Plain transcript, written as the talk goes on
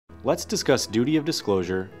Let's discuss duty of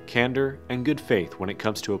disclosure, candor, and good faith when it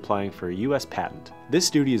comes to applying for a U.S. patent.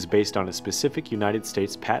 This duty is based on a specific United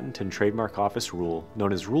States Patent and Trademark Office rule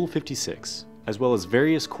known as Rule 56, as well as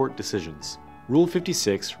various court decisions. Rule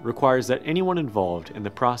 56 requires that anyone involved in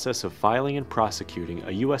the process of filing and prosecuting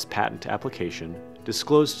a U.S. patent application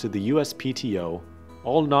disclose to the USPTO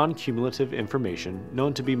all non-cumulative information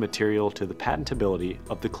known to be material to the patentability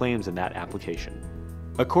of the claims in that application.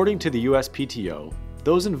 According to the USPTO,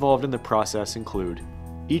 those involved in the process include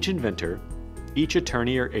each inventor, each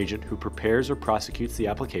attorney or agent who prepares or prosecutes the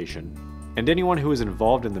application, and anyone who is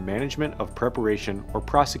involved in the management of preparation or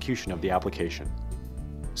prosecution of the application.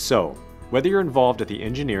 So, whether you're involved at the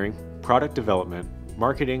engineering, product development,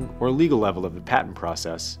 marketing, or legal level of the patent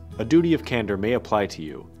process, a duty of candor may apply to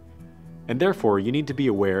you, and therefore you need to be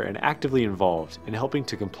aware and actively involved in helping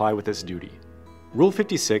to comply with this duty. Rule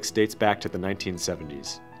 56 dates back to the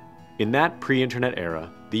 1970s. In that pre-internet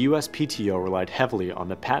era, the USPTO relied heavily on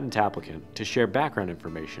the patent applicant to share background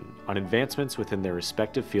information on advancements within their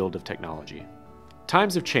respective field of technology.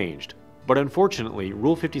 Times have changed, but unfortunately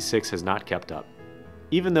Rule 56 has not kept up.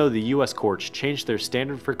 Even though the US courts changed their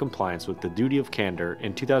standard for compliance with the duty of candor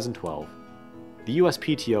in 2012, the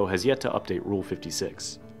USPTO has yet to update Rule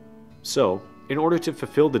 56. So, in order to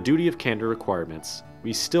fulfill the duty of candor requirements,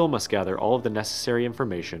 we still must gather all of the necessary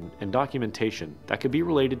information and documentation that could be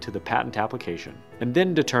related to the patent application, and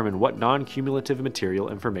then determine what non-cumulative material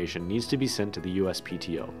information needs to be sent to the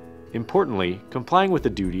USPTO. Importantly, complying with the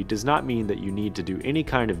duty does not mean that you need to do any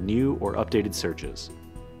kind of new or updated searches.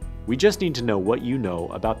 We just need to know what you know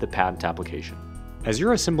about the patent application. As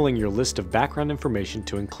you're assembling your list of background information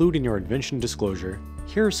to include in your invention disclosure,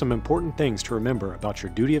 here are some important things to remember about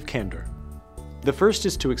your duty of candor. The first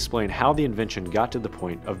is to explain how the invention got to the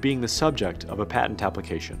point of being the subject of a patent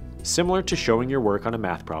application. Similar to showing your work on a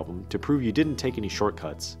math problem to prove you didn't take any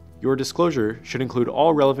shortcuts, your disclosure should include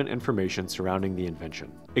all relevant information surrounding the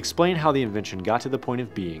invention. Explain how the invention got to the point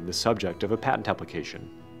of being the subject of a patent application.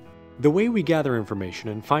 The way we gather information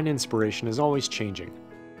and find inspiration is always changing.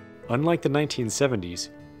 Unlike the 1970s,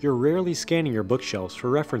 you're rarely scanning your bookshelves for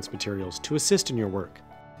reference materials to assist in your work.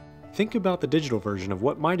 Think about the digital version of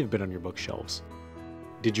what might have been on your bookshelves.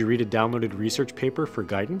 Did you read a downloaded research paper for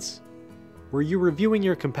guidance? Were you reviewing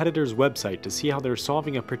your competitor's website to see how they're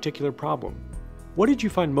solving a particular problem? What did you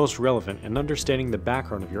find most relevant in understanding the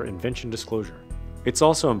background of your invention disclosure? It's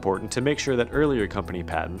also important to make sure that earlier company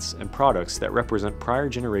patents and products that represent prior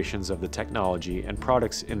generations of the technology and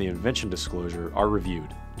products in the invention disclosure are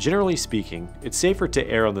reviewed. Generally speaking, it's safer to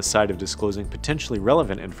err on the side of disclosing potentially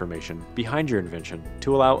relevant information behind your invention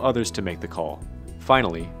to allow others to make the call.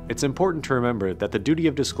 Finally, it's important to remember that the duty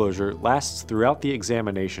of disclosure lasts throughout the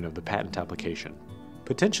examination of the patent application.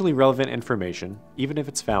 Potentially relevant information, even if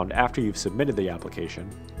it's found after you've submitted the application,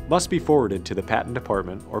 must be forwarded to the patent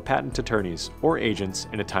department or patent attorneys or agents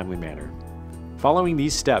in a timely manner. Following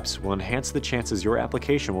these steps will enhance the chances your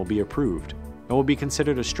application will be approved and will be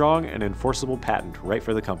considered a strong and enforceable patent right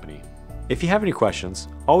for the company. If you have any questions,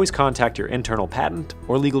 always contact your internal patent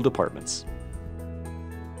or legal departments.